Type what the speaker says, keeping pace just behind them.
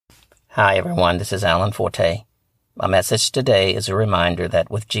Hi everyone, this is Alan Forte. My message today is a reminder that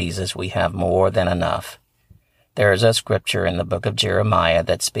with Jesus we have more than enough. There is a scripture in the book of Jeremiah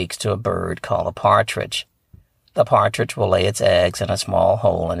that speaks to a bird called a partridge. The partridge will lay its eggs in a small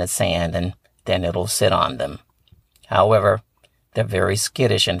hole in its sand and then it'll sit on them. However, they're very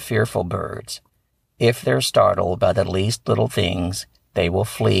skittish and fearful birds. If they're startled by the least little things, they will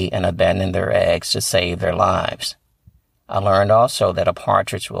flee and abandon their eggs to save their lives. I learned also that a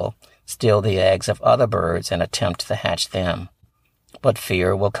partridge will steal the eggs of other birds and attempt to hatch them. But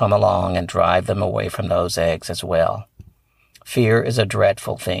fear will come along and drive them away from those eggs as well. Fear is a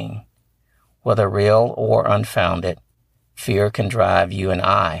dreadful thing. Whether real or unfounded, fear can drive you and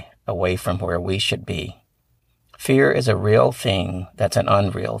I away from where we should be. Fear is a real thing that's an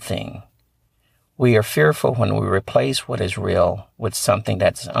unreal thing. We are fearful when we replace what is real with something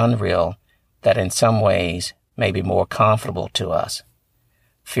that's unreal that in some ways may be more comfortable to us.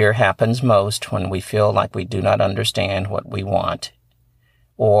 Fear happens most when we feel like we do not understand what we want,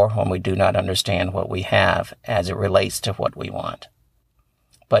 or when we do not understand what we have as it relates to what we want.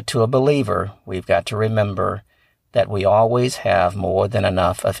 But to a believer, we've got to remember that we always have more than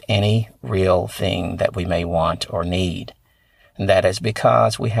enough of any real thing that we may want or need. And that is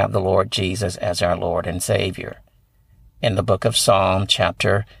because we have the Lord Jesus as our Lord and Savior. In the book of Psalm,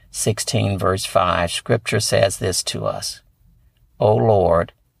 chapter 16, verse 5, Scripture says this to us: O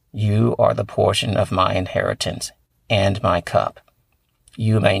Lord, you are the portion of my inheritance and my cup.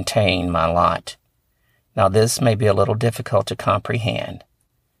 You maintain my lot. Now this may be a little difficult to comprehend,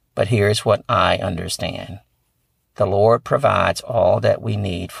 but here's what I understand. The Lord provides all that we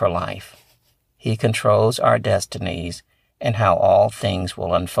need for life. He controls our destinies and how all things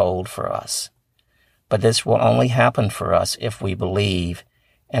will unfold for us. But this will only happen for us if we believe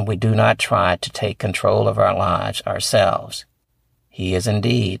and we do not try to take control of our lives ourselves. He is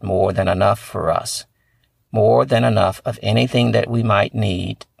indeed more than enough for us, more than enough of anything that we might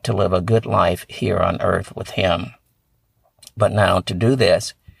need to live a good life here on earth with Him. But now to do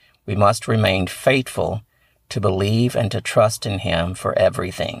this, we must remain faithful to believe and to trust in Him for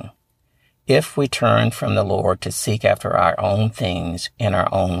everything. If we turn from the Lord to seek after our own things in our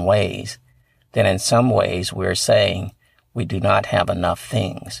own ways, then in some ways we're saying we do not have enough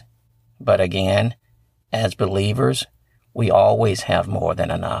things. But again, as believers, we always have more than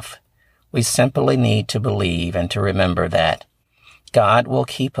enough. We simply need to believe and to remember that God will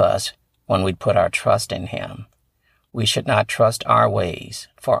keep us when we put our trust in Him. We should not trust our ways,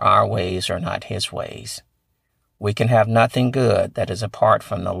 for our ways are not His ways. We can have nothing good that is apart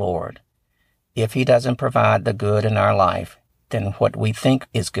from the Lord. If He doesn't provide the good in our life, then what we think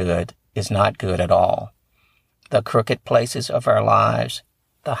is good is not good at all. The crooked places of our lives,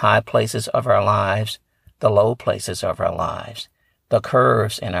 the high places of our lives, the low places of our lives, the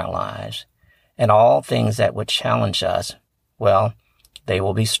curves in our lives, and all things that would challenge us, well, they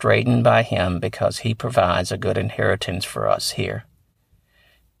will be straightened by Him because He provides a good inheritance for us here.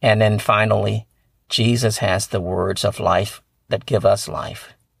 And then finally, Jesus has the words of life that give us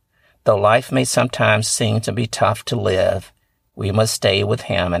life. Though life may sometimes seem to be tough to live, we must stay with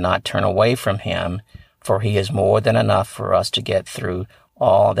Him and not turn away from Him, for He is more than enough for us to get through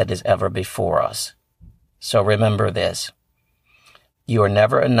all that is ever before us. So remember this: you are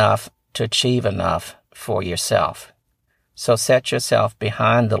never enough to achieve enough for yourself. So set yourself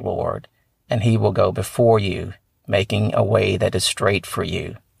behind the Lord, and He will go before you, making a way that is straight for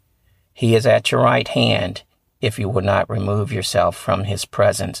you. He is at your right hand if you will not remove yourself from His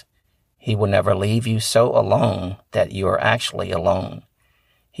presence. He will never leave you so alone that you are actually alone.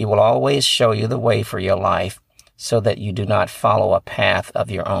 He will always show you the way for your life so that you do not follow a path of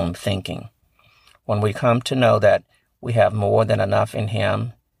your own thinking. When we come to know that we have more than enough in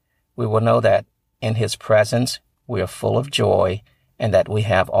Him, we will know that in His presence we are full of joy and that we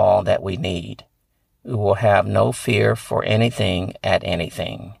have all that we need. We will have no fear for anything at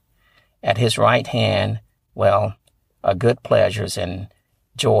anything. At His right hand, well, are good pleasures and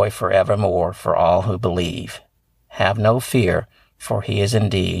joy forevermore for all who believe. Have no fear, for He is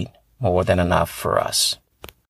indeed more than enough for us.